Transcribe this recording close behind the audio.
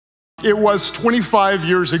It was 25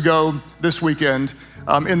 years ago this weekend,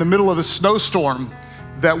 in the middle of a snowstorm,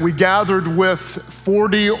 that we gathered with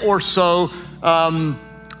 40 or so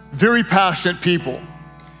very passionate people.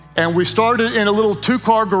 And we started in a little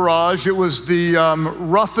two-car garage. It was the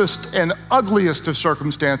roughest and ugliest of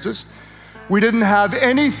circumstances. We didn't have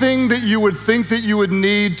anything that you would think that you would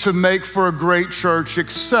need to make for a great church,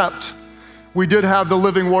 except we did have the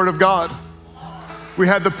living Word of God. We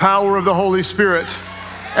had the power of the Holy Spirit.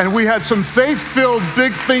 And we had some faith-filled,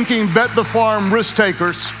 big-thinking, bet-the-farm risk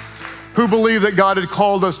takers who believed that God had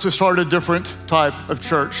called us to start a different type of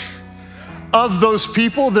church. Of those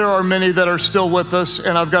people, there are many that are still with us,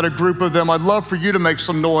 and I've got a group of them. I'd love for you to make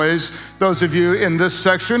some noise. Those of you in this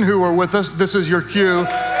section who are with us, this is your cue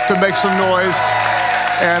to make some noise.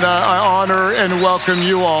 And I honor and welcome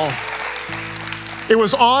you all. It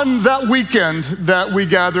was on that weekend that we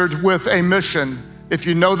gathered with a mission. If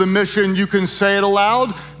you know the mission, you can say it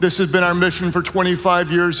aloud. This has been our mission for 25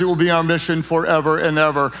 years. It will be our mission forever and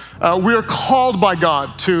ever. We are called by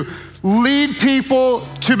God to lead people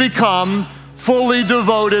to become fully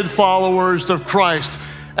devoted followers of Christ.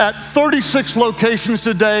 At 36 locations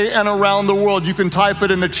today and around the world. You can type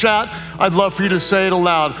it in the chat. I'd love for you to say it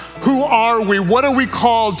aloud. Who are we? What are we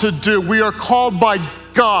called to do? We are called by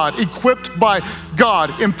God, equipped by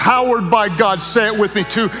God, empowered by God. Say it with me.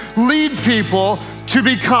 To lead people to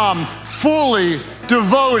become fully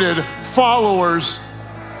devoted followers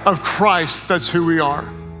of Christ. That's who we are.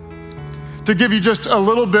 To give you just a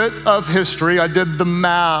little bit of history, I did the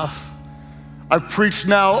math. I've preached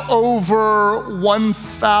now over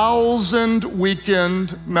 1,000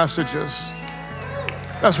 weekend messages.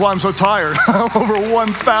 That's why I'm so tired. Over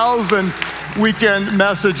 1,000 weekend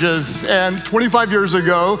messages. And 25 years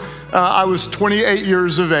ago, I was 28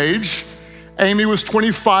 years of age. Amy was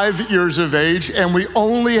 25 years of age, and we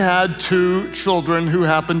only had 2 children who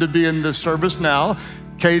happen to be in this service now.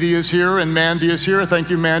 Katie is here and Mandy is here.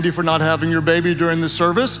 Thank you, Mandy, for not having your baby during the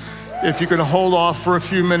service. If you could hold off for a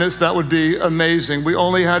few minutes, that would be amazing. We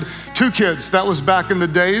only had 2 kids. That was back in the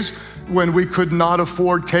days when we could not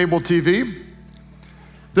afford cable TV.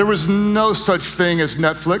 There was no such thing as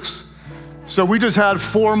Netflix. So we just had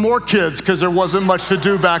 4 more kids because there wasn't much to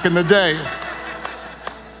do back in the day.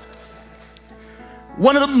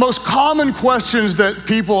 One of the most common questions that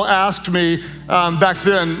people asked me back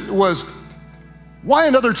then was, why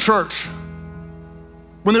another church?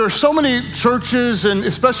 When there are so many churches, and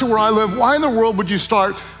especially where I live, why in the world would you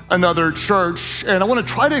start another church? And I want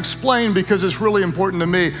to try to explain because it's really important to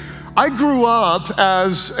me. I grew up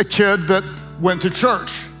as a kid that went to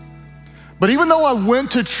church. But even though I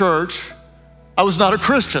went to church, I was not a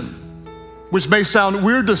Christian, which may sound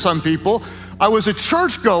weird to some people. I was a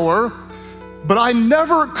churchgoer, but I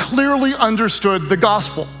never clearly understood the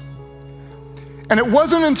gospel. And it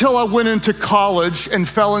wasn't until I went into college and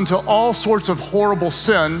fell into all sorts of horrible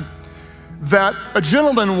sin that a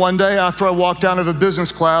gentleman one day after I walked out of a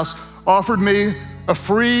business class offered me a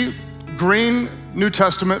free green New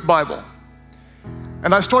Testament Bible.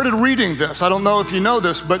 And I started reading this. I don't know if you know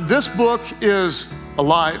this, but this book is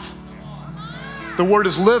alive. The word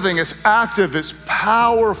is living, it's active, it's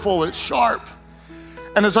powerful, it's sharp.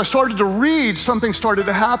 And as I started to read, something started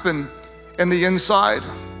to happen in the inside.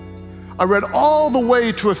 I read all the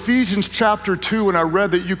way to Ephesians chapter 2, and I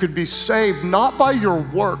read that you could be saved not by your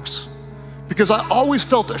works, because I always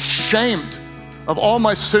felt ashamed of all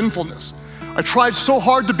my sinfulness. I tried so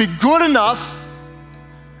hard to be good enough,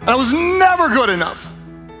 and I was never good enough.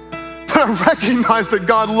 But I recognized that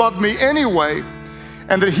God loved me anyway,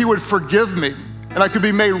 and that He would forgive me, and I could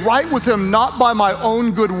be made right with Him not by my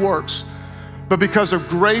own good works, but because of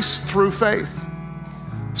grace through faith.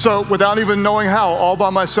 So without even knowing how, all by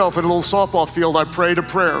myself in a little softball field, I prayed a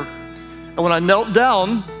prayer. And when I knelt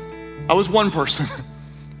down, I was one person.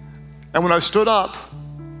 And when I stood up,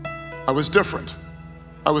 I was different.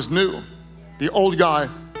 I was new. The old guy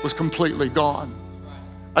was completely gone.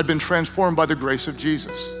 I'd been transformed by the grace of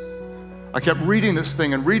Jesus. I kept reading this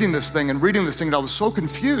thing and reading this thing and reading this thing, and I was so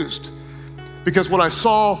confused because what I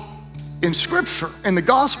saw in Scripture, in the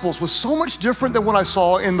Gospels, was so much different than what I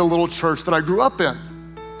saw in the little church that I grew up in.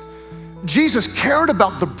 Jesus cared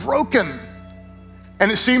about the broken,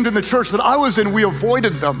 and it seemed in the church that I was in, we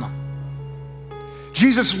avoided them.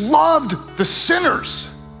 Jesus loved the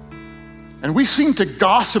sinners, and we seemed to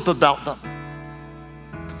gossip about them.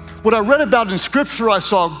 What I read about in Scripture, I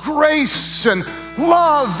saw grace and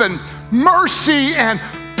love and mercy and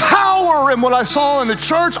power, and what I saw in the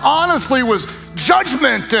church, honestly, was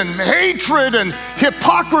judgment and hatred and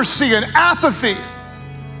hypocrisy and apathy.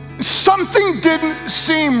 Something didn't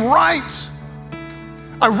seem right.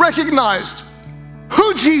 I recognized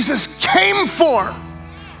who Jesus came for.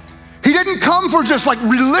 He didn't come for just like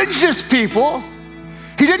religious people.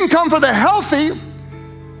 He didn't come for the healthy.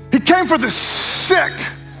 He came for the sick.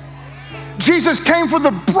 Jesus came for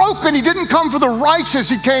the broken. He didn't come for the righteous.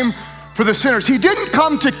 He came for the sinners. He didn't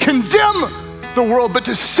come to condemn the world, but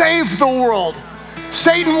to save the world.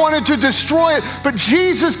 Satan wanted to destroy it, but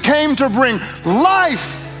Jesus came to bring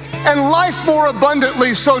life and life more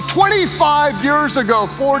abundantly. So 25 years ago,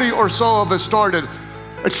 40 or so of us started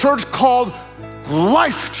a church called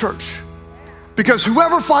Life Church, because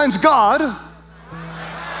whoever finds God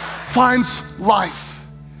finds life.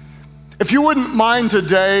 If you wouldn't mind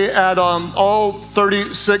today at all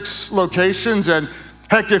 36 locations, and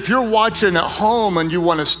heck, if you're watching at home and you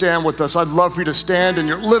want to stand with us, I'd love for you to stand in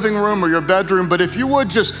your living room or your bedroom, but if you would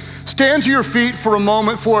just stand to your feet for a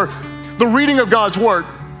moment for the reading of God's word.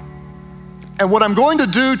 And what I'm going to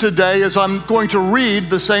do today is I'm going to read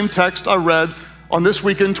the same text I read on this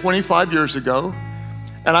weekend 25 years ago,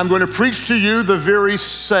 and I'm going to preach to you the very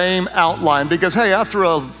same outline, because hey, after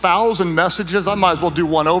 1,000 messages, I might as well do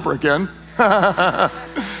one over again. And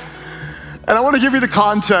I want to give you the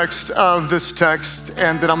context of this text,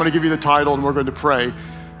 and then I'm going to give you the title, and we're going to pray.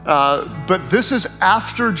 But this is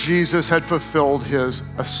after Jesus had fulfilled his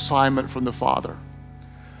assignment from the Father.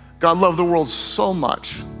 God loved the world so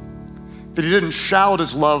much that he didn't shout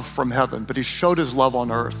his love from heaven, but he showed his love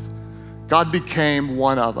on earth. God became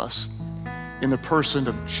one of us in the person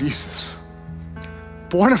of Jesus,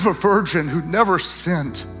 born of a virgin who never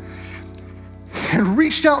sinned, and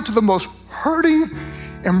reached out to the most hurting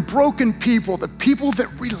and broken people, the people that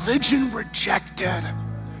religion rejected.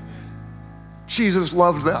 Jesus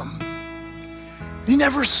loved them. He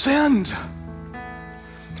never sinned.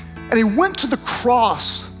 And he went to the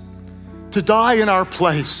cross to die in our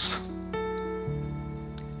place.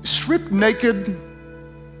 Stripped naked,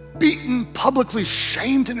 beaten, publicly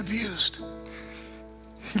shamed and abused.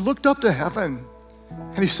 He looked up to heaven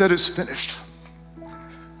and he said, "It's finished.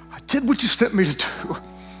 I did what you sent me to do.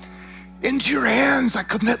 Into your hands I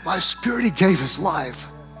commit my spirit." He gave his life.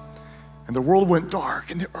 And the world went dark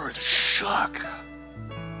and the earth shook.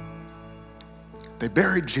 They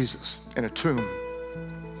buried Jesus in a tomb.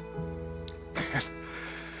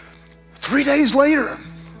 3 days later,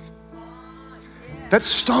 that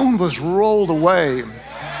stone was rolled away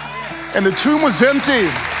and the tomb was empty.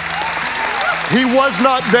 He was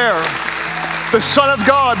not there. The Son of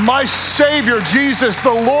God, my Savior, Jesus,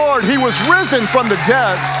 the Lord, he was risen from the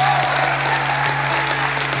dead.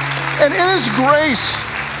 And in his grace,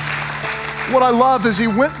 what I love is he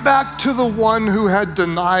went back to the one who had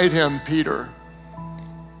denied him, Peter.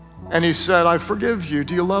 And he said, "I forgive you.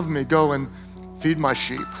 Do you love me? Go and feed my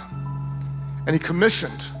sheep." And he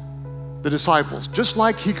commissioned the disciples, just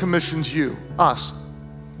like he commissions you, us,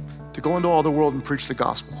 to go into all the world and preach the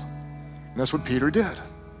gospel. And that's what Peter did.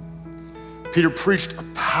 Peter preached a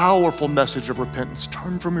powerful message of repentance.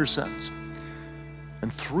 Turn from your sins.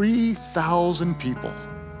 And 3,000 people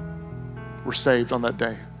were saved on that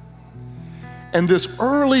day. And this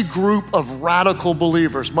early group of radical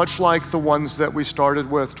believers, much like the ones that we started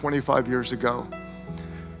with 25 years ago,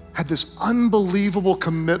 had this unbelievable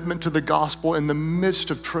commitment to the gospel in the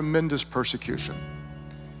midst of tremendous persecution.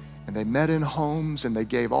 And they met in homes and they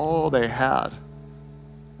gave all they had.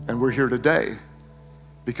 And we're here today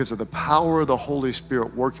because of the power of the Holy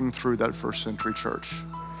Spirit working through that first century church.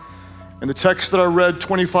 And the text that I read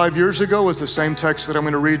 25 years ago is the same text that I'm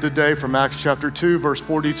going to read today from Acts chapter 2, verse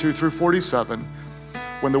 42 through 47,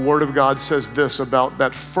 when the Word of God says this about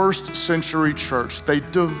that first century church. They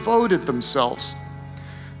devoted themselves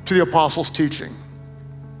to the apostles' teaching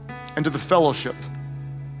and to the fellowship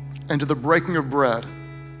and to the breaking of bread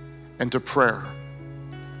and to prayer.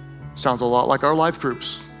 Sounds a lot like our life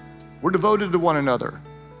groups. We're devoted to one another.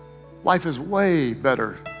 Life is way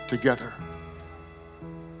better together.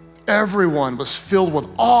 Everyone was filled with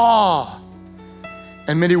awe,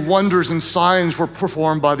 and many wonders and signs were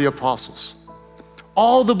performed by the apostles.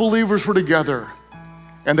 All the believers were together,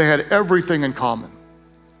 and they had everything in common.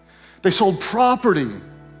 They sold property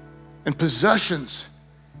and possessions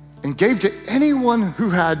and gave to anyone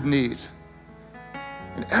who had need.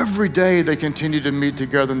 And every day they continued to meet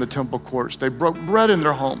together in the temple courts. They broke bread in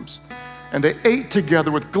their homes, and they ate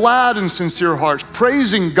together with glad and sincere hearts,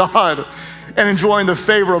 praising God and enjoying the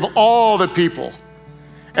favor of all the people.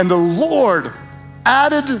 And the Lord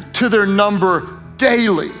added to their number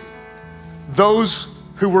daily those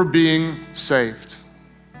who were being saved.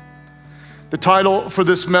 The title for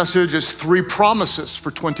this message is 3 Promises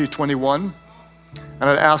for 2021. And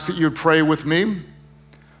I'd ask that you would pray with me.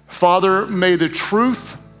 Father, may the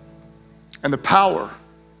truth and the power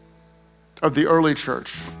of the early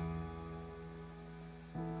church.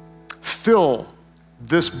 Fill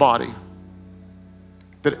this body,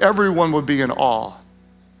 that everyone would be in awe,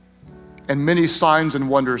 and many signs and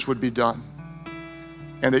wonders would be done,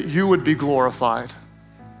 and that you would be glorified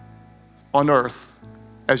on earth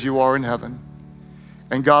as you are in heaven.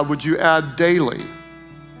 And God, would you add daily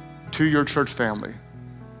to your church family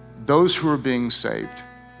those who are being saved?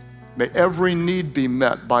 May every need be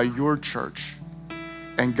met by your church.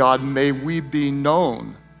 And God, may we be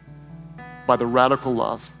known by the radical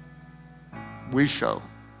love we show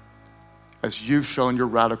as you've shown your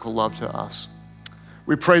radical love to us.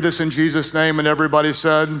 We pray this in Jesus' name, and everybody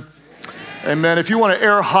said, amen. If you want to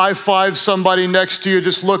air high five somebody next to you,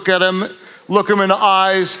 just look at them, look them in the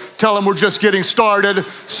eyes, tell them we're just getting started.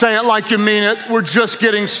 Say it like you mean it. We're just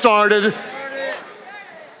getting started.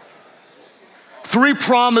 3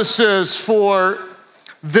 promises for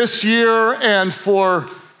this year and for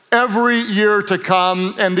every year to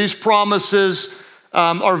come, and these promises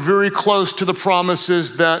are very close to the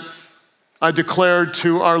promises that I declared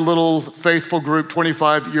to our little faithful group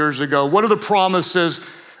 25 years ago. What are the promises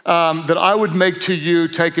that I would make to you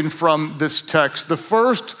taken from this text? The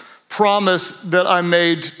first promise that I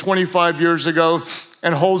made 25 years ago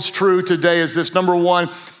and holds true today is this. Number 1,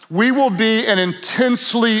 we will be an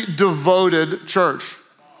intensely devoted church.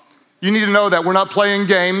 You need to know that. We're not playing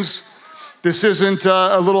games. This isn't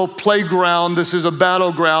a little playground. This is a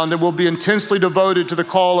battleground, and we'll be intensely devoted to the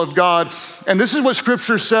call of God. And this is what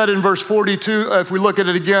Scripture said in verse 42. If we look at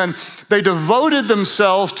it again, they devoted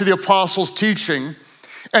themselves to the apostles' teaching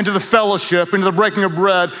and to the fellowship and to the breaking of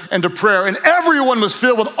bread and to prayer. And everyone was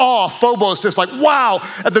filled with awe, phobos, just like, wow,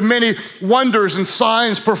 at the many wonders and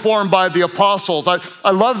signs performed by the apostles.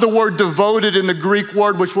 I love the word devoted in the Greek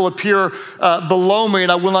word, which will appear below me,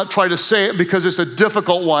 and I will not try to say it because it's a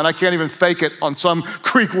difficult one. I can't even fake it on some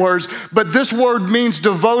Greek words. But this word means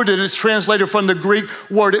devoted. It's translated from the Greek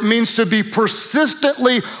word. It means to be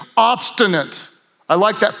persistently obstinate. I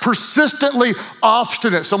like that, persistently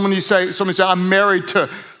obstinate. Somebody say, I'm married to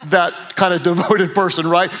that kind of devoted person,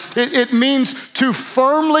 right? It means to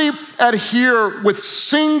firmly adhere with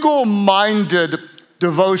single-minded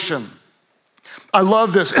devotion. I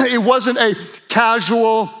love this. It wasn't a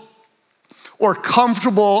casual or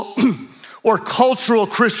comfortable or cultural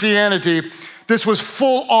Christianity. This was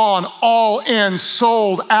full on, all in,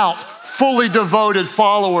 sold out, fully devoted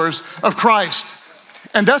followers of Christ.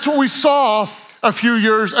 And that's what we saw a few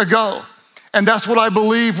years ago. And that's what I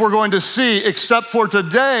believe we're going to see, except for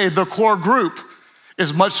today, the core group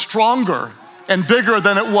is much stronger and bigger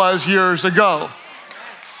than it was years ago.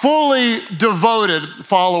 Fully devoted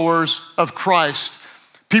followers of Christ.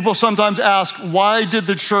 People sometimes ask, why did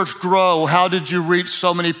the church grow? How did you reach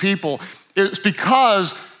so many people? It's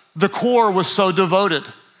because the core was so devoted.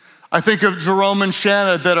 I think of Jerome and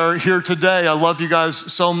Shanna that are here today. I love you guys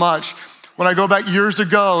so much. When I go back years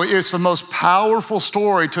ago, it's the most powerful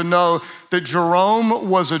story to know that Jerome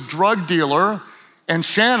was a drug dealer and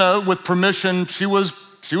Shanna, with permission, she was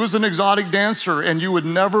an exotic dancer, and you would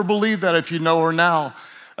never believe that if you know her now.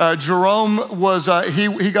 Jerome was,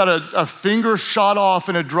 he got a finger shot off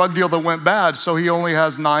in a drug deal that went bad, so he only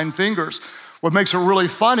has 9 fingers. What makes it really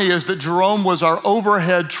funny is that Jerome was our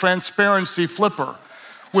overhead transparency flipper,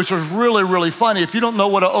 which was really, really funny. If you don't know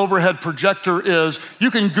what an overhead projector is, you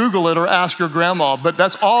can Google it or ask your grandma, but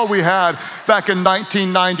that's all we had back in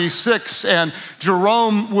 1996. And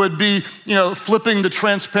Jerome would be, flipping the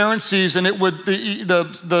transparencies, and it would,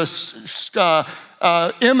 the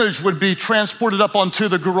image would be transported up onto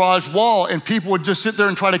the garage wall, and people would just sit there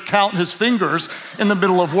and try to count his fingers in the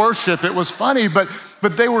middle of worship. It was funny, but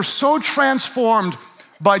they were so transformed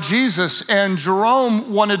by Jesus, and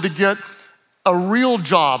Jerome wanted to get a real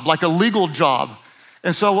job, like a legal job.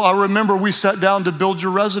 And so I remember we sat down to build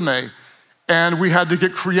your resume, and we had to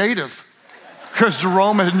get creative because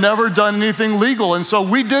Jerome had never done anything legal. And so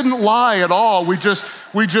we didn't lie at all. We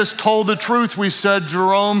just told the truth. We said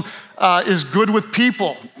Jerome is good with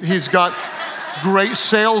people. He's got great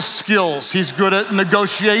sales skills. He's good at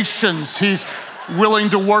negotiations. He's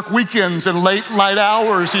willing to work weekends and late night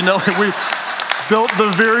hours. We built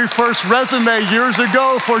the very first resume years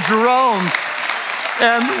ago for Jerome.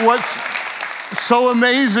 And what's so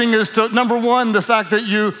amazing is number one, the fact that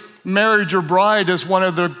you married your bride is one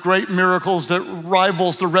of the great miracles that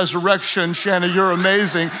rivals the resurrection. Shanna, you're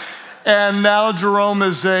amazing. And now Jerome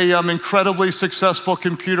is a incredibly successful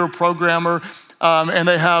computer programmer, and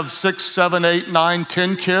they have 6, 7, 8, 9,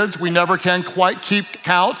 10 kids. We never can quite keep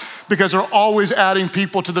count because they're always adding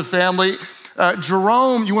people to the family.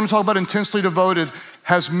 Jerome, you want to talk about intensely devoted,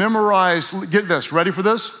 has memorized, get this, ready for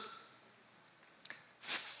this?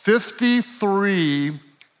 53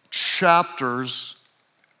 chapters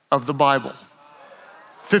of the Bible.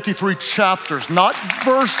 53 chapters, not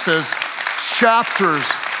verses, chapters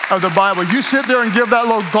of the Bible. You sit there and give that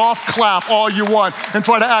little golf clap all you want and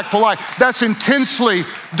try to act polite. That's intensely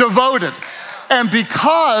devoted. And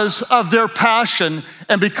because of their passion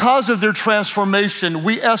and because of their transformation,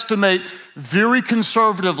 we estimate very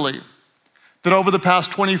conservatively that over the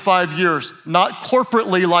past 25 years, not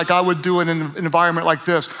corporately like I would do in an environment like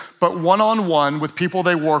this, but one-on-one with people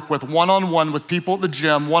they work with, one-on-one with people at the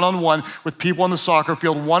gym, one-on-one with people on the soccer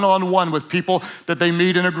field, one-on-one with people that they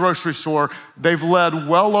meet in a grocery store, they've led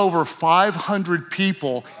well over 500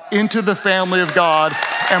 people into the family of God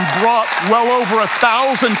and brought well over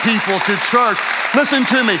 1,000 people to church. Listen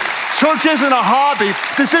to me. Church isn't a hobby.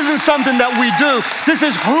 This isn't something that we do. This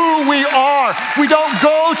is who we are. We don't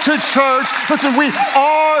go to church. Listen, we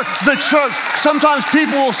are the church. Sometimes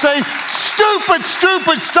people will say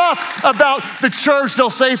stupid stuff about the church. They'll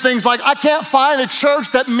say things like, I can't find a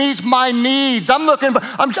church that meets my needs. I'm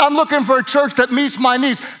looking for a church that meets my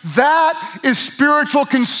needs. That is spiritual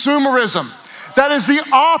consumerism. That is the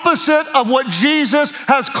opposite of what Jesus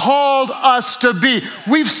has called us to be.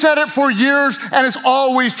 We've said it for years and it's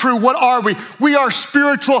always true. What are we? We are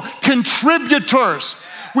spiritual contributors.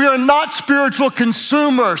 We are not spiritual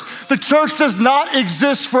consumers. The church does not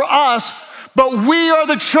exist for us, but we are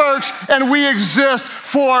the church and we exist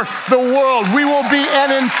for the world. We will be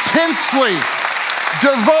an intensely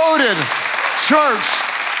devoted church.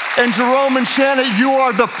 And Jerome and Shannon, you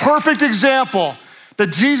are the perfect example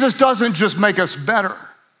that Jesus doesn't just make us better,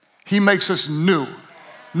 he makes us new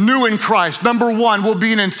in Christ. Number one, we'll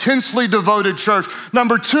be an intensely devoted church.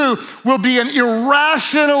 Number two, we'll be an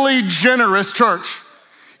irrationally generous church.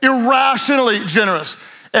 Irrationally generous.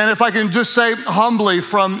 And if I can just say humbly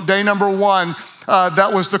from day number one,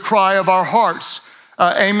 that was the cry of our hearts.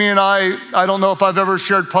 Amy and I don't know if I've ever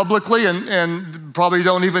shared publicly and probably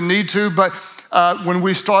don't even need to, but when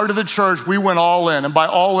we started the church, we went all in. And by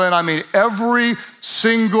all in, I mean every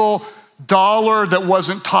single dollar that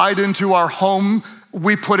wasn't tied into our home,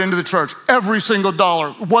 we put into the church. Every single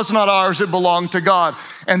dollar. It was not ours, it belonged to God.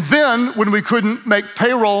 And then when we couldn't make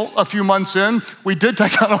payroll a few months in, we did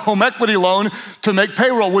take out a home equity loan to make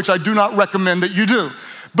payroll, which I do not recommend that you do.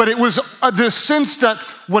 But it was this sense that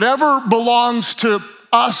whatever belongs to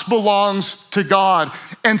us belongs to God.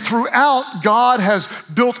 And throughout, God has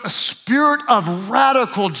built a spirit of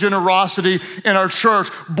radical generosity in our church,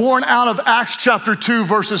 born out of Acts chapter 2,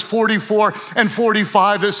 verses 44 and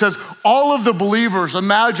 45, that says all of the believers,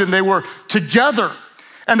 imagine they were together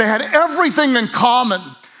and they had everything in common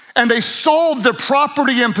and they sold their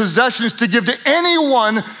property and possessions to give to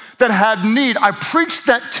anyone that had need. I preached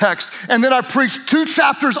that text, and then I preached 2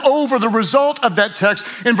 chapters over the result of that text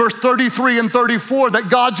in verse 33 and 34, that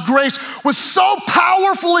God's grace was so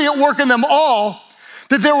powerfully at work in them all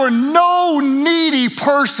that there were no needy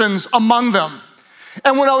persons among them.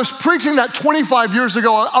 And when I was preaching that 25 years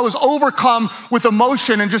ago, I was overcome with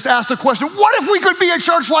emotion and just asked the question, what if we could be a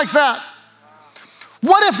church like that?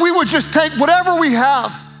 What if we would just take whatever we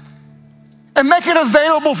have and make it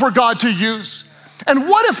available for God to use? And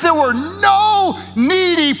what if there were no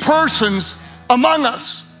needy persons among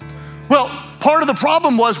us? Well, part of the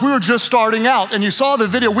problem was we were just starting out, and you saw the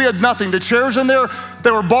video, we had nothing. The chairs in there,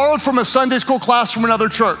 they were borrowed from a Sunday school class from another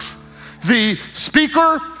church. The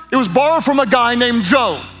speaker, it was borrowed from a guy named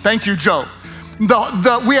Joe. Thank you, Joe.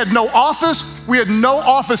 We had no office, we had no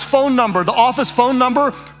office phone number. The office phone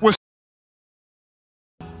number was,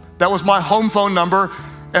 that was my home phone number.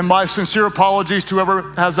 And my sincere apologies to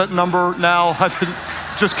whoever has that number now. I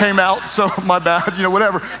just came out, so my bad,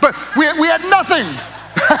 whatever. But we had nothing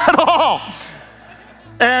at all.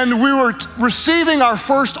 And we were receiving our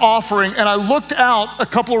first offering, and I looked out a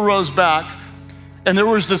couple of rows back, and there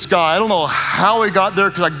was this guy. I don't know how he got there,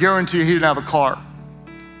 because I guarantee you he didn't have a car.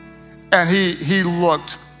 And he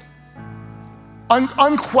looked,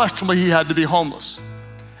 unquestionably, he had to be homeless.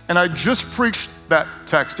 And I just preached that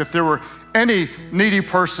text. If there were any needy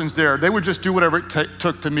persons there, they would just do whatever it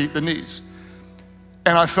took to meet the needs.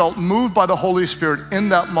 And I felt moved by the Holy Spirit in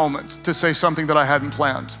that moment to say something that I hadn't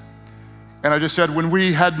planned. And I just said, when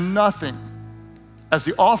we had nothing, as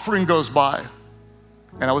the offering goes by,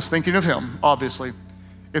 and I was thinking of him, obviously,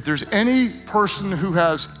 if there's any person who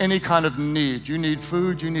has any kind of need, you need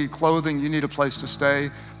food, you need clothing, you need a place to stay,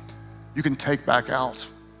 you can take back out,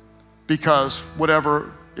 because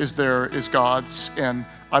whatever is there is God's, and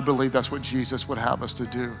I believe that's what Jesus would have us to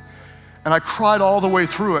do. And I cried all the way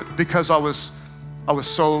through it because I was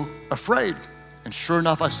so afraid. And sure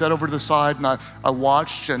enough, I sat over to the side and I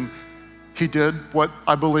watched, and he did what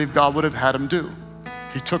I believe God would have had him do.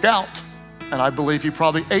 he took out. And I believe he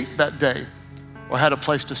probably ate that day or had a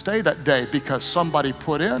place to stay that day because somebody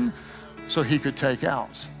put in so he could take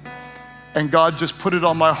out. And God just put it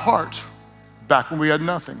on my heart back when we had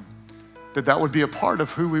nothing, that would be a part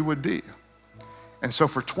of who we would be. And so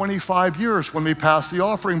for 25 years, when we passed the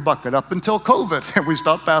offering bucket, up until COVID, and we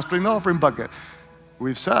stopped pastoring the offering bucket,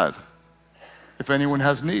 we've said, if anyone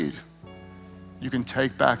has need, you can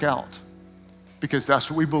take back out, because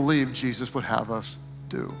that's what we believe Jesus would have us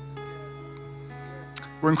do.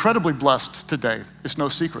 We're incredibly blessed today. It's no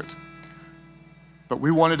secret. But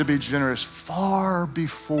we wanted to be generous far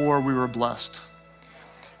before we were blessed.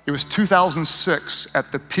 It was 2006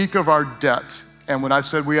 at the peak of our debt. And when I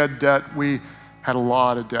said we had debt, we had a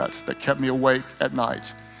lot of debt that kept me awake at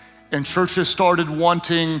night. And churches started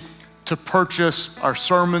wanting to purchase our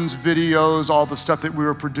sermons, videos, all the stuff that we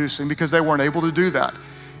were producing because they weren't able to do that.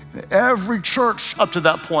 And every church up to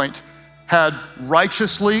that point had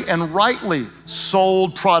righteously and rightly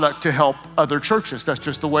sold product to help other churches. That's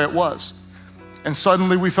just the way it was. And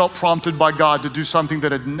suddenly we felt prompted by God to do something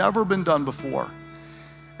that had never been done before.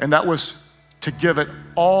 And that was to give it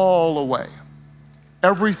all away.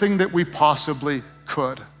 Everything that we possibly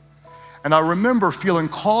could. And I remember feeling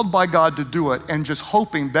called by God to do it and just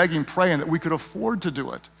hoping, begging, praying that we could afford to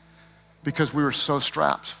do it because we were so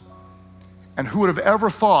strapped. And who would have ever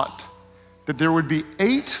thought that there would be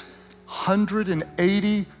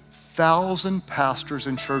 880,000 pastors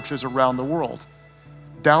and churches around the world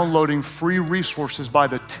downloading free resources by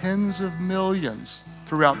the tens of millions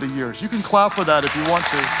throughout the years. You can clap for that if you want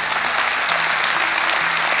to.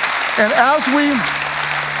 And as we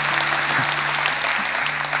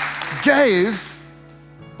gave,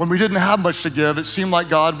 when we didn't have much to give, it seemed like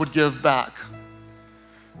God would give back.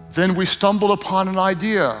 Then we stumbled upon an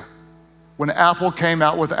idea when Apple came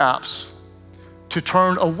out with apps to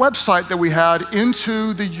turn a website that we had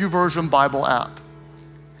into the YouVersion Bible app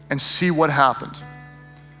and see what happened.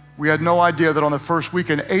 We had no idea that on the first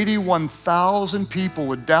weekend, 81,000 people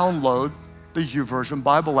would download the YouVersion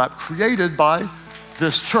Bible app created by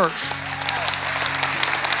this church.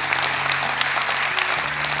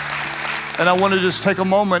 And I want to just take a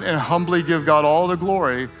moment and humbly give God all the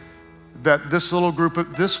glory that this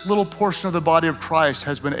little portion of the body of Christ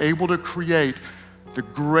has been able to create the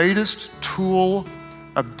greatest tool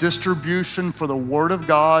of distribution for the Word of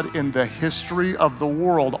God in the history of the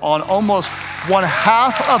world on almost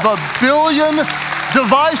 500 million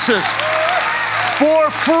devices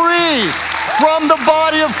for free from the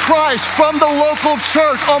body of Christ, from the local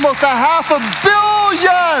church, almost 500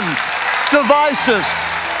 million devices.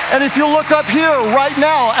 And if you look up here right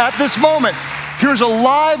now at this moment, here's a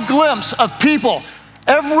live glimpse of people.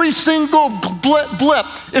 Every single blip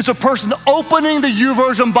is a person opening the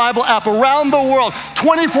YouVersion Bible app around the world,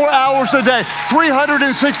 24 hours a day,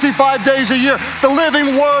 365 days a year. The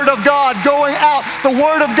living Word of God going out, the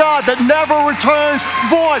Word of God that never returns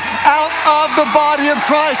void out of the body of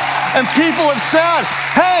Christ. And people have said,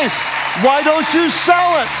 hey, why don't you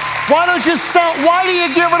sell it? Why don't you sell it? Why do you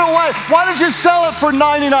give it away? Why don't you sell it for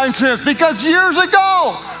 99 cents? Because years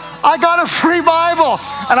ago, I got a free Bible,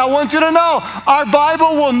 and I want you to know, our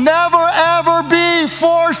Bible will never, ever be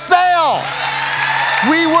for sale.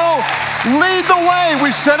 We will lead the way.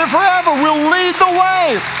 We've said it forever. We'll lead the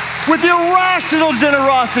way with irrational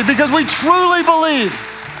generosity because we truly believe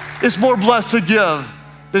it's more blessed to give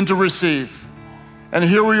than to receive. And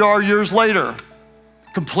here we are years later,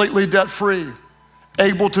 completely debt-free,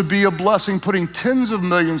 able to be a blessing, putting tens of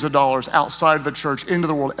millions of dollars outside of the church into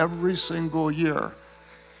the world every single year.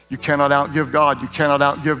 You cannot outgive God. You cannot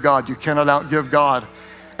outgive God. You cannot outgive God.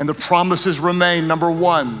 And the promises remain. Number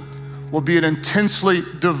one, we'll be an intensely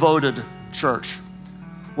devoted church.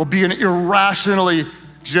 We'll be an irrationally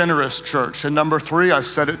generous church. And number three, I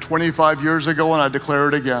said it 25 years ago and I declare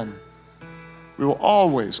it again. We will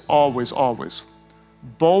always, always, always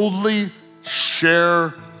boldly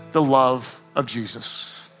share the love of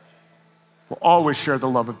Jesus. We'll always share the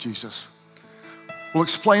love of Jesus. We'll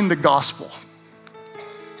explain the gospel,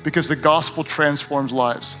 because the gospel transforms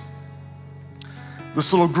lives.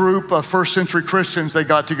 This little group of first century Christians, they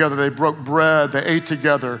got together, they broke bread, they ate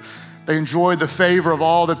together, they enjoyed the favor of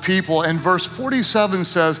all the people. And verse 47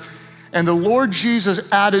 says, and the Lord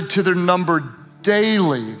Jesus added to their number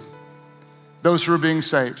daily those who are being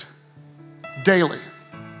saved. Daily,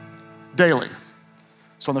 daily.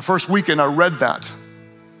 So on the first weekend, I read that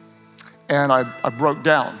and I broke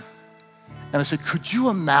down and I said, could you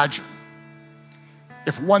imagine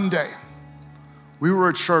if one day we were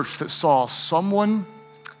a church that saw someone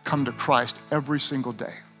come to Christ every single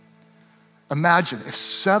day? Imagine if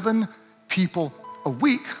 7 people a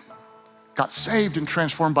week got saved and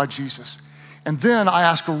transformed by Jesus. And then I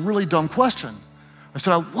asked a really dumb question. I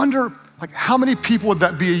said, I wonder, like, how many people would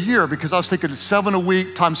that be a year? Because I was thinking 7 a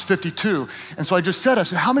week times 52. And so I said,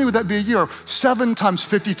 how many would that be a year? 7 times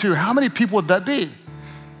 52, how many people would that be?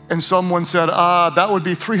 And someone said, that would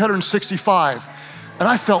be 365. And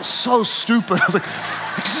I felt so stupid. I was like,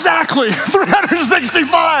 exactly,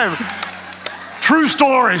 365. True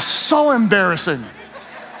story, so embarrassing.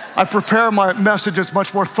 I prepare my messages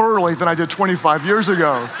much more thoroughly than I did 25 years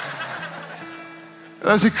ago. And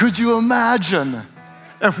I said, could you imagine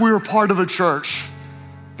if we were part of a church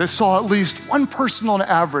that saw at least one person on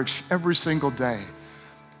average every single day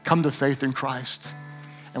come to faith in Christ?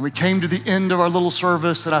 And we came to the end of our little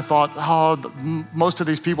service and I thought, most of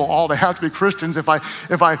these people, they have to be Christians. If I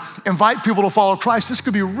invite people to follow Christ, this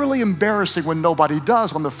could be really embarrassing when nobody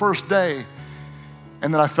does on the first day.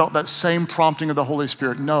 And then I felt that same prompting of the Holy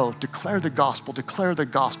Spirit. No, declare the gospel, declare the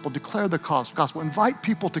gospel, declare the gospel. Invite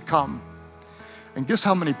people to come. And guess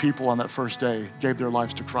how many people on that first day gave their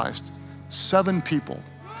lives to Christ? 7 people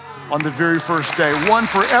on the very first day. 1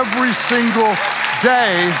 for every single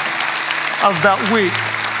day of that week.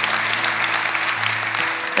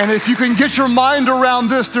 And if you can get your mind around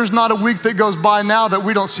this, there's not a week that goes by now that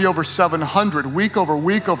we don't see over 700, week over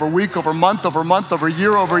week over week, over month over month, over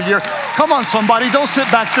year over year. Come on, somebody, don't sit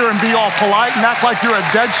back there and be all polite and act like you're a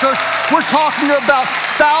dead church. We're talking about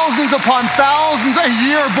thousands upon thousands a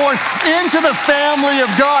year born into the family of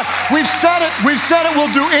God. We've said it,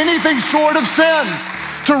 we'll do anything short of sin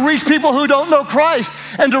to reach people who don't know Christ.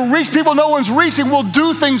 And to reach people no one's reaching, we'll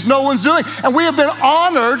do things no one's doing. And we have been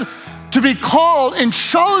honored to be called and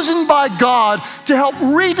chosen by God to help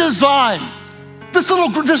redesign this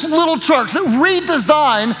little church, that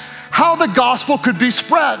redesign how the gospel could be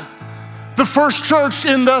spread. The first church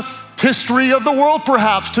in the history of the world,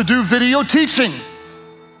 perhaps, to do video teaching.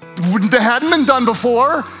 That hadn't been done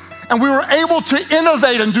before, and we were able to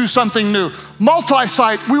innovate and do something new.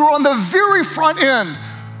 Multi-site, we were on the very front end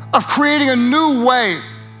of creating a new way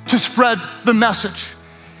to spread the message.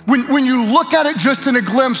 When you look at it just in a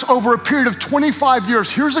glimpse over a period of 25 years,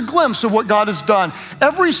 here's a glimpse of what God has done.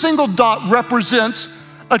 Every single dot represents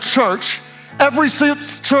a church. Every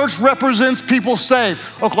church represents people saved.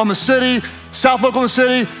 Oklahoma City, South Oklahoma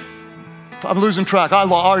City. I'm losing track. I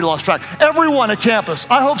already lost track. Everyone at campus.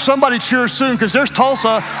 I hope somebody cheers soon because there's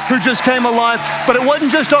Tulsa who just came alive. But it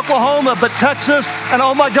wasn't just Oklahoma, but Texas and,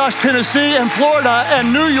 oh my gosh, Tennessee and Florida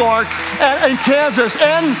and New York and Kansas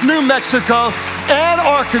and New Mexico and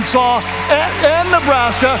Arkansas and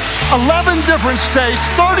Nebraska. 11 different states,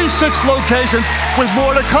 36 locations with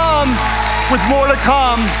more to come, with more to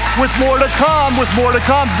come, with more to come, with more to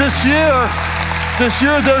come. This year,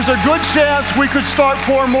 there's a good chance we could start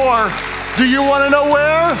 4 more. Do you want to know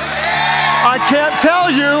where? I can't tell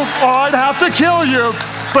you or I'd have to kill you,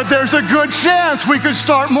 but there's a good chance we could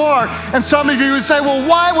start more. And some of you would say, well,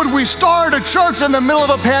 why would we start a church in the middle of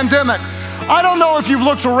a pandemic? I don't know if you've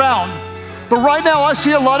looked around, but right now I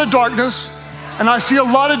see a lot of darkness and I see a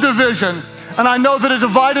lot of division, and I know that a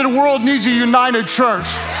divided world needs a united church.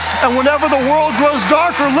 And whenever the world grows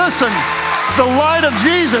darker, listen, the light of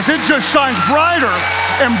Jesus, it just shines brighter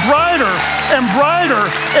and brighter and brighter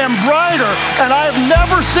and brighter. And I have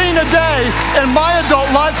never seen a day in my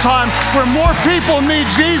adult lifetime where more people need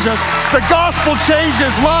Jesus. The gospel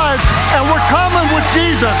changes lives, and we're coming with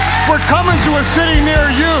Jesus. We're coming to a city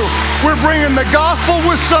near you. We're bringing the gospel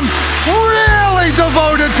with some really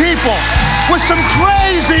devoted people, with some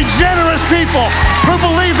crazy, generous people who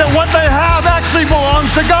believe that what they have actually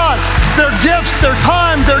belongs to God. Their gifts, their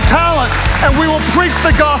time, their talent, and we will preach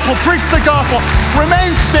the gospel, preach the gospel.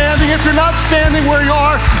 Remain standing. If you're not standing where you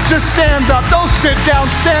are, just stand up. Don't sit down,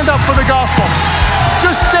 stand up for the gospel.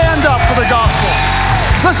 Just stand up for the gospel.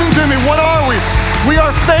 Listen to me, what are we? We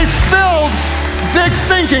are faith-filled, big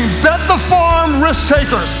thinking, bet the farm, risk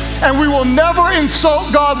takers. And we will never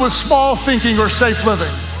insult God with small thinking or safe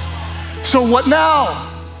living. So what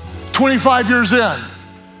now? 25 years in.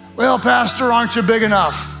 Well, Pastor, aren't you big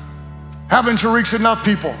enough? Haven't you reached enough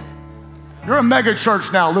people? You're a mega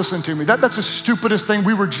church now, listen to me. That's the stupidest thing,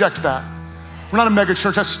 we reject that. We're not a mega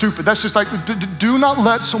church, that's stupid. That's just like, do not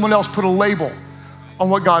let someone else put a label on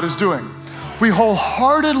what God is doing. We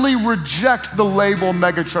wholeheartedly reject the label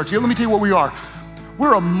mega church. Let me tell you what we are.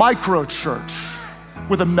 We're a micro church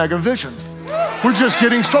with a mega vision. We're just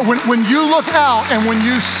getting started. When you look out and when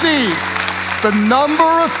you see the number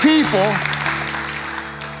of people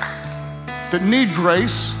that need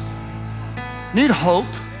grace, need hope,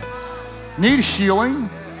 need healing,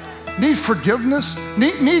 need forgiveness,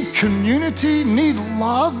 need community, need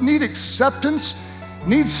love, need acceptance,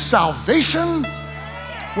 need salvation,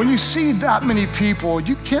 When you see that many people,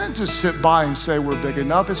 you can't just sit by and say we're big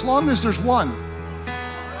enough, as long as there's one.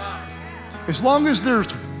 As long as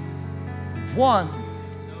there's one.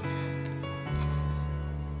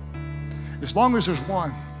 As long as there's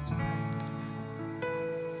one.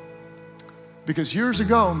 Because years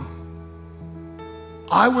ago,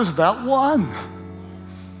 I was that one.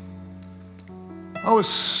 I was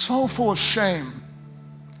so full of shame,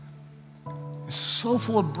 so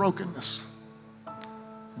full of brokenness,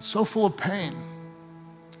 and so full of pain.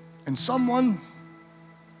 And someone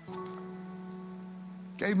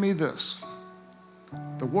gave me this,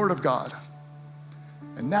 the Word of God.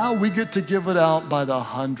 And now we get to give it out by the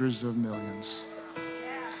hundreds of millions.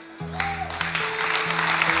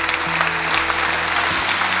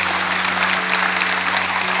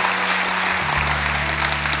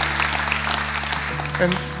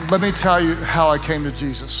 And let me tell you how I came to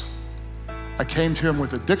Jesus. I came to him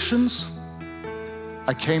with addictions.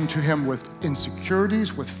 I came to him with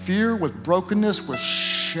insecurities, with fear, with brokenness, with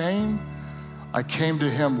shame. I came to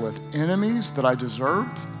him with enemies that I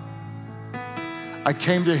deserved. I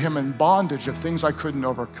came to him in bondage of things I couldn't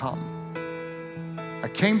overcome. I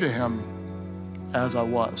came to him as I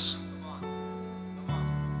was.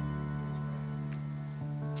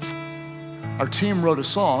 Our team wrote a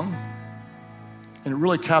song, and it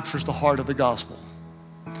really captures the heart of the gospel.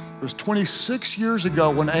 It was 26 years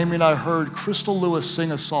ago when Amy and I heard Crystal Lewis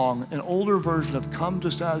sing a song, an older version of Come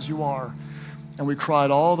Just As You Are, and we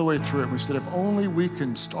cried all the way through it. We said, if only we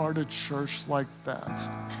can start a church like that.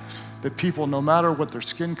 That people, no matter what their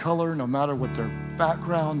skin color, no matter what their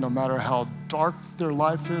background, no matter how dark their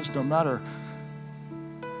life is, no matter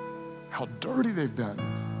how dirty they've been,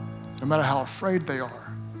 no matter how afraid they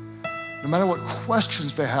are, no matter what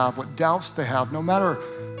questions they have, what doubts they have, no matter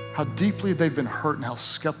how deeply they've been hurt and how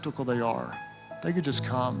skeptical they are, they could just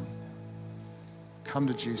come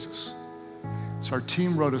to Jesus. So our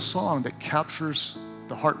team wrote a song that captures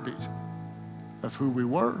the heartbeat of who we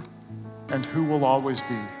were and who we'll always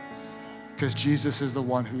be, because Jesus is the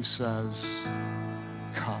one who says,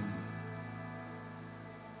 come.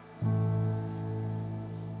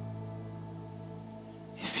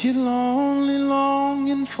 If you're lonely,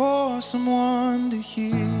 longing for someone to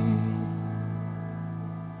hear,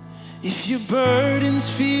 if your burdens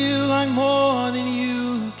feel like more than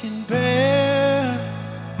you can bear,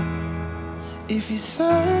 if you're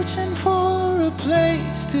searching for a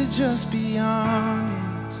place to just be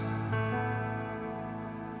honest,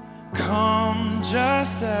 come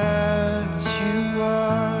just as you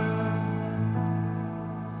are.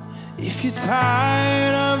 If you're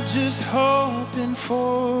tired of just hoping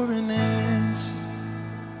for an answer,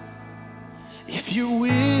 if you're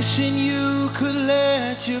wishing you could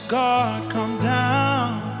let your guard come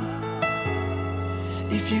down,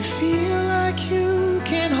 if you feel like you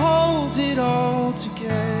can't hold it all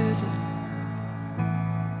together,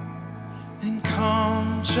 then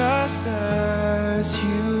come just as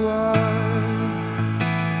you are.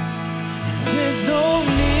 There's no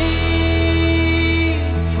need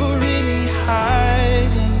for any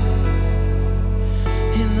hiding.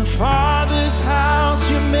 In the Father's house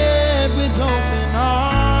you're met with open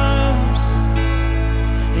arms,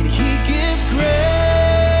 and He gives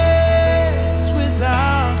grace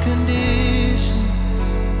without conditions,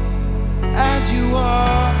 as you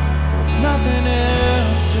are, with nothing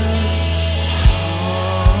else to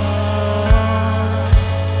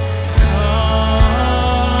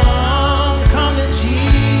come to Jesus.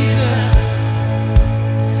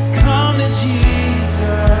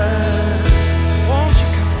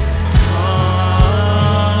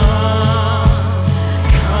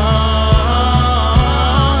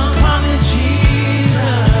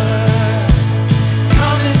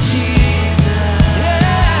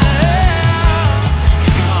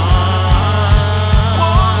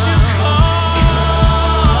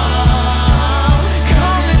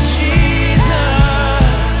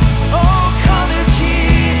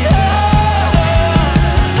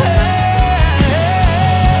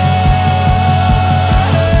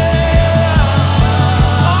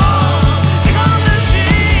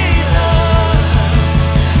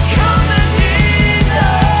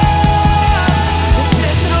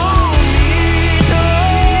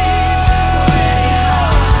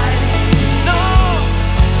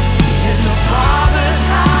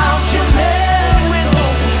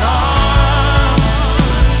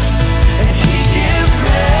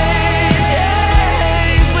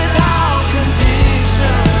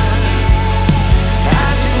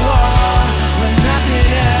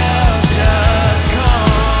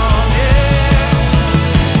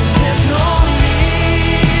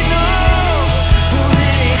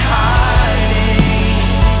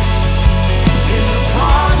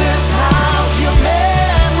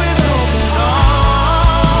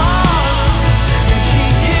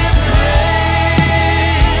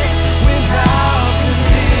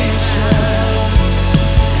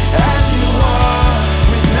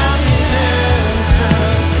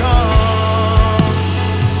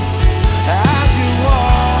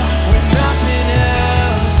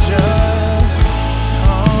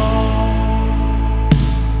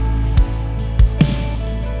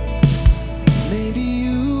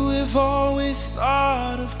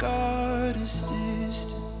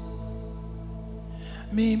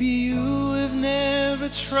 Maybe you have never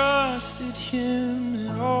trusted him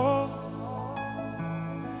at all.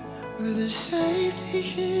 With a safety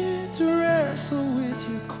here to wrestle with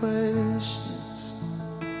your questions.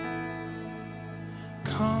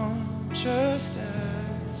 Come just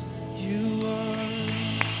as you are.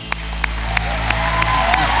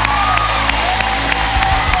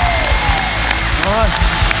 All right.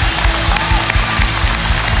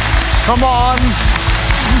 Come on.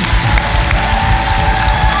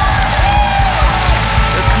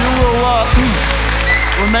 If you will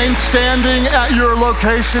remain standing at your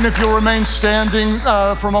location, if you'll remain standing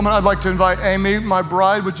for a moment, I'd like to invite Amy, my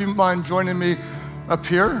bride. Would you mind joining me up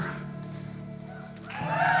here?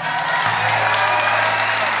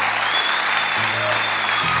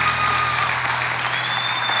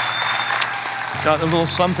 Got a little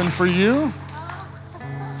something for you.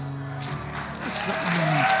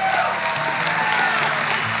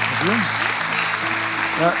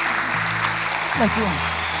 Thank you.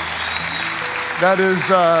 That is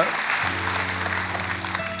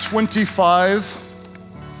 25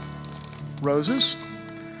 roses.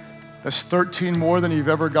 That's 13 more than you've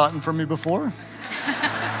ever gotten from me before.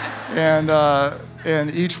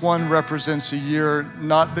 And each one represents a year,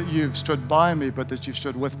 not that you've stood by me, but that you've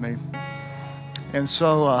stood with me. And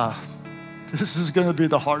so this is going to be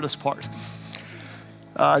the hardest part.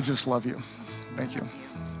 I just love you. Thank you.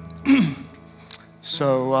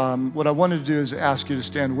 So what I wanted to do is ask you to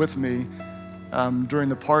stand with me during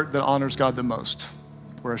the part that honors God the most,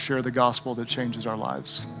 where I share the gospel that changes our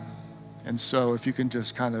lives. And so if you can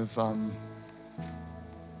just kind of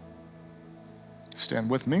stand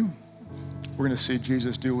with me, we're going to see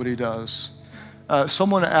Jesus do what he does.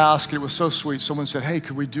 Someone asked, it was so sweet, someone said, hey,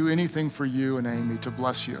 could we do anything for you and Amy to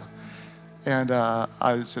bless you? And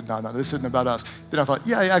I said, no, this isn't about us. Then I thought,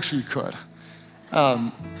 yeah, actually you could.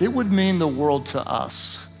 It would mean the world to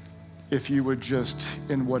us if you would just,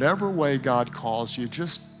 in whatever way God calls you,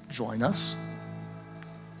 just join us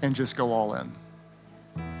and just go all in.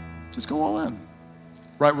 Just go all in,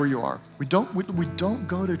 right where you are. We don't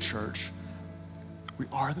go to church. We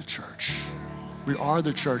are the church. We are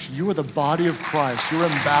the church. You are the body of Christ. You're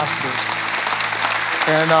ambassadors.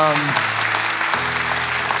 And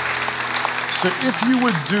so if you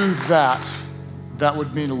would do that, that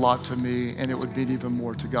would mean a lot to me, and it would mean even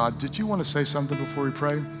more to God. Did you want to say something before we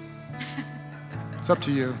pray? It's up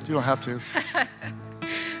to you. You don't have to.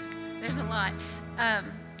 There's a lot.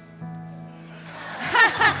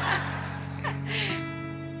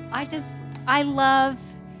 I love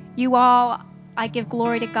you all. I give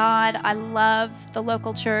glory to God. I love the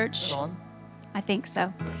local church. I think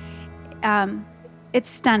so. It's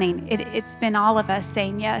stunning. It's been all of us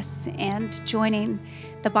saying yes and joining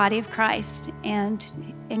the body of Christ, and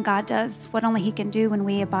God does what only he can do when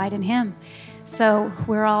we abide in him. So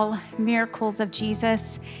we're all miracles of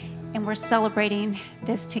Jesus, and we're celebrating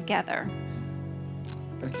this together.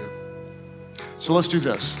 Thank you. So let's do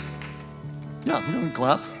this. Yeah, you can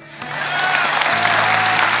clap.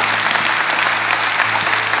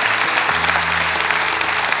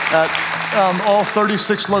 At all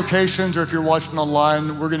 36 locations, or if you're watching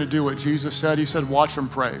online, we're going to do what Jesus said. He said, watch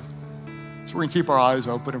and pray. So we're going to keep our eyes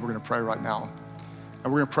open, and we're going to pray right now.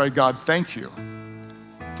 And we're going to pray, God, thank you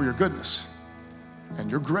for your goodness and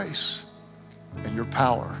your grace and your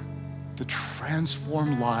power to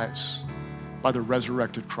transform lives by the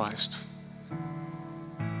resurrected Christ.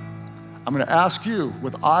 I'm going to ask you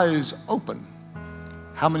with eyes open,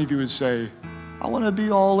 how many of you would say, I want to be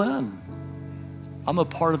all in. I'm a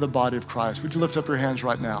part of the body of Christ. Would you lift up your hands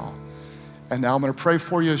right now? And now I'm going to pray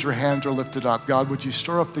for you as your hands are lifted up. God, would you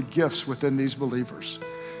stir up the gifts within these believers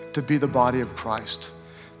to be the body of Christ,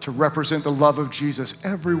 to represent the love of Jesus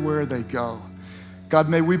everywhere they go. God,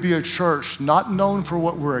 may we be a church not known for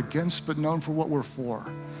what we're against, but known for what we're for.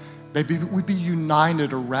 May we be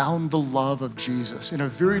united around the love of Jesus. In a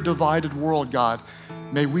very divided world, God,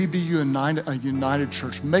 may we be a united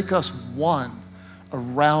church. Make us one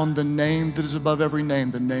around the name that is above every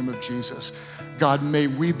name, the name of Jesus. God, may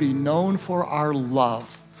we be known for our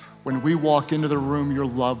love. When we walk into the room, your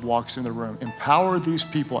love walks in the room. Empower these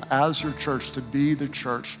people as your church to be the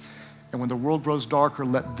church. And when the world grows darker,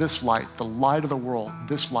 let this light, the light of the world,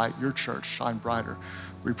 this light, your church, shine brighter.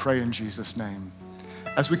 We pray in Jesus' name.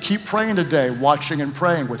 As we keep praying today, watching and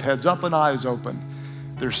praying with heads up and eyes open,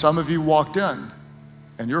 there's some of you walked in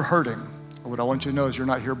and you're hurting. And what I want you to know is you're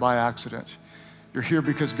not here by accident. You're here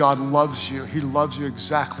because God loves you. He loves you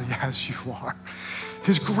exactly as you are.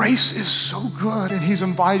 His grace is so good, and he's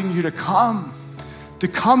inviting you to come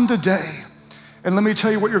today And let me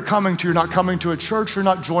tell you what you're coming to. You're not coming to a church, you're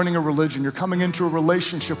not joining a religion. You're coming into a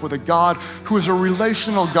relationship with a God who is a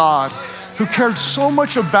relational God, who cared so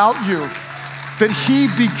much about you that he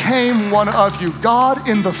became one of you. God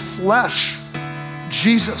in the flesh,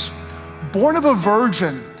 Jesus, born of a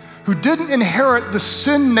virgin, who didn't inherit the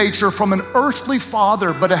sin nature from an earthly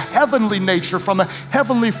father, but a heavenly nature from a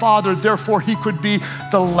heavenly Father. Therefore, he could be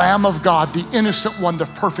the Lamb of God, the innocent one, the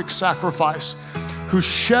perfect sacrifice, who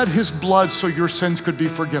shed his blood so your sins could be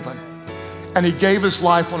forgiven. And he gave his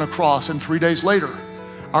life on a cross, and 3 days later,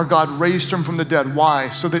 our God raised him from the dead. Why?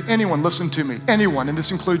 So that anyone, listen to me, anyone, and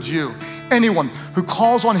this includes you, anyone who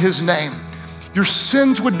calls on his name, your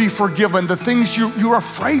sins would be forgiven. The things you're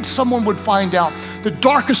afraid someone would find out, the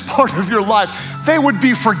darkest part of your life, they would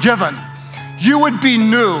be forgiven. You would be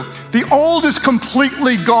new. The old is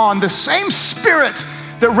completely gone. The same Spirit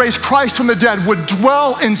that raised Christ from the dead would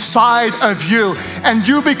dwell inside of you, and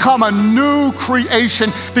you become a new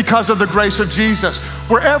creation because of the grace of Jesus.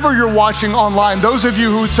 Wherever you're watching online, those of you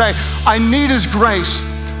who would say, I need his grace,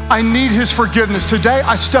 I need his forgiveness. Today,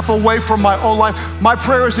 I step away from my old life. My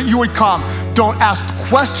prayer is that you would come. Don't ask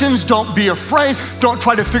questions. Don't be afraid. Don't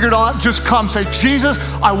try to figure it all out. Just come. Say, Jesus,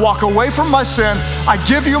 I walk away from my sin. I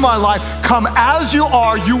give you my life. Come as you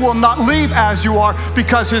are. You will not leave as you are,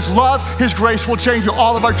 because his love, his grace will change you.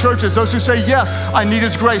 All of our churches, those who say, yes, I need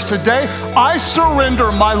his grace. Today, I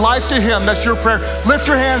surrender my life to him. That's your prayer. Lift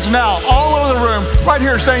your hands now all over the room. Right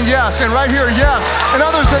here saying yes, and right here, yes. And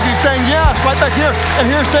others of you saying yes, right back here,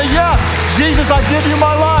 and here saying yes. Jesus, I give you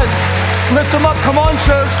my life. Lift them up. Come on,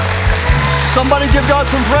 church. Somebody give God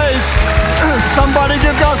some praise. Somebody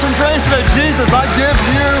give God some praise today. Jesus, I give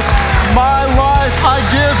you my life. I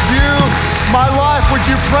give you my life. Would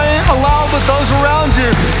you pray aloud with those around you?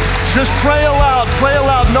 Just pray aloud. Pray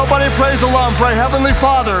aloud. Nobody prays alone. Pray, Heavenly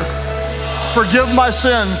Father, forgive my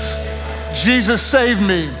sins. Jesus, save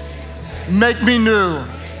me. Make me new.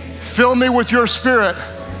 Fill me with your Spirit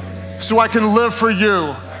so I can live for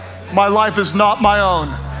you. My life is not my own.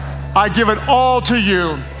 I give it all to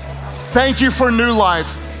you. Thank you for new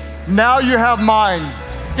life. Now you have mine.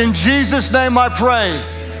 In Jesus' name I pray.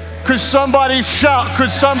 Could somebody shout?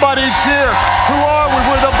 Could somebody cheer? Who are we?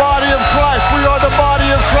 We're the body of Christ. We are the body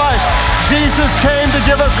of Christ. Jesus came to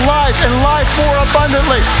give us life, and life more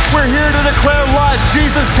abundantly. We're here to declare life.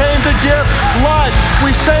 Jesus came to give life.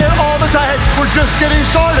 We say it all the time. Hey, we're just getting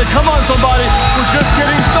started. Come on, somebody. We're just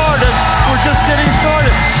getting started. We're just getting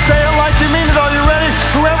started.